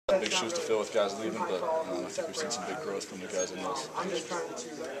big shoes to fill with guys leaving, but I think we've seen some big growth from the guys in those.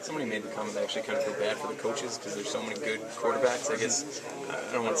 Somebody made the comment that actually kind of feel bad for the coaches because there's so many good quarterbacks. I guess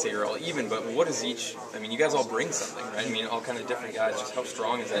I don't want to say you're all even, but what is each? I mean, you guys all bring something, right? I mean, all kind of different guys. Just how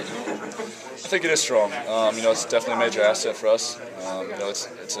strong is that unit? I think it is strong. It's definitely a major asset for us.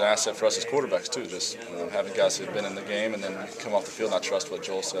 It's an asset for us as quarterbacks too. Just having guys who've been in the game and then come off the field and I trust what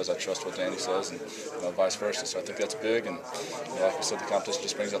Joel says, I trust what Danny says, and vice versa. So I think that's big. And like we said, the competition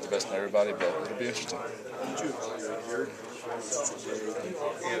just brings out the best in everybody. But it'll be interesting. Did you evaluate your performance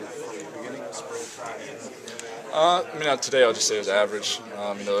today and from the beginning of spring? Today I'll just say it was average.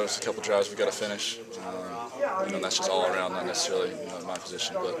 There was a couple drives we got to finish. And that's just all around, not necessarily my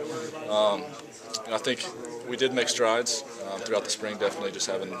position. But I think we did make strides throughout the spring. Definitely just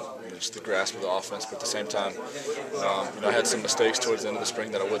having just the grasp of the offense. But at the same time, I had some mistakes towards the end of the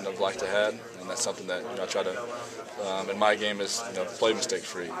spring that I wouldn't have liked to have, and that's something that I try to. In my game is play mistake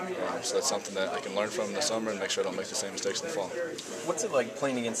free. So that's something that I can learn from in the summer and make sure I don't make the same mistakes in the fall. What's it like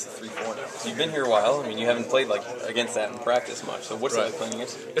playing against the 3-4 now? So you've been here a while. I mean, you haven't played against that in practice much. So what's it like playing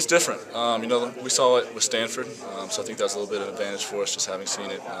against it? It's different. We saw it with Stanford, so I think that's a little bit of an advantage for us, just having seen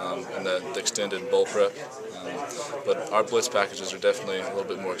it in the extended bowl prep. But our blitz packages are definitely a little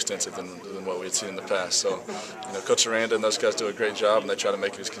bit more extensive than what we had seen in the past. So, Coach Hernandez and those guys do a great job, and they try to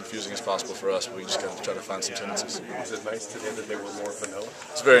make it as confusing as possible for us. But we just got to try to find some tendencies. Was it nice today that they were more vanilla?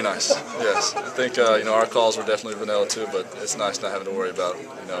 It's very nice. Yes, I think our calls were definitely vanilla too, but it's nice not having to worry about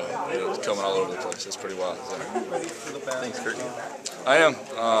coming all over the place. It's pretty wild. Are you ready for the battle? Thanks, Curt. I am.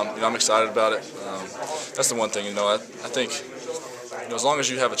 I'm excited about it. That's the one thing. I think. As long as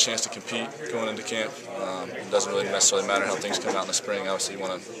you have a chance to compete going into camp, it doesn't really necessarily matter how things come out in the spring. Obviously, you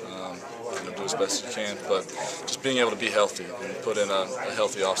want to do as best as you can, but just being able to be healthy and put in a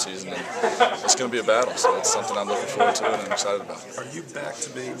healthy offseason, it's going to be a battle. So it's something I'm looking forward to and I'm excited about. Are you back to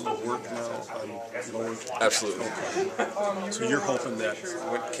being able to work now on going? Absolutely. Okay. So you're hoping that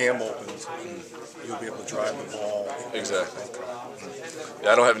when camp opens, you'll be able to drive the ball. Exactly.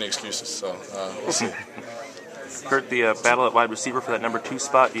 Yeah, I don't have any excuses, so we'll see. Curt, the battle at wide receiver for that number 2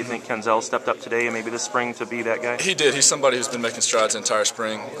 spot, do you think Kenzel stepped up today and maybe this spring to be that guy? He did. He's somebody who's been making strides the entire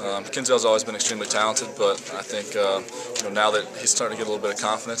spring. Kenzel's always been extremely talented, but I think now that he's starting to get a little bit of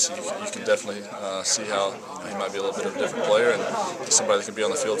confidence, you can definitely see how he might be a little bit of a different player, and he's somebody that can be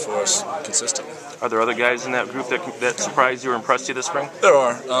on the field for us consistently. Are there other guys in that group that surprised you or impressed you this spring? There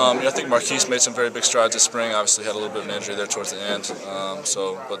are. I think Marquise made some very big strides this spring. Obviously had a little bit of an injury there towards the end,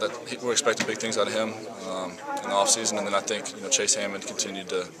 we're expecting big things out of him in the offseason, and then I think Chase Hammond continued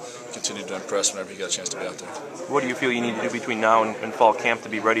to impress whenever he got a chance to be out there. What do you feel you need to do between now and fall camp to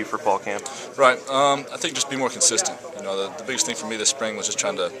be ready for fall camp? Right. I think just be more consistent. The biggest thing for me this spring was just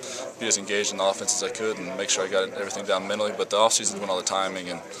trying to be as engaged in the offense as I could and make sure I got everything down mentally. But the offseason is when all the timing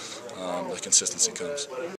and the consistency comes.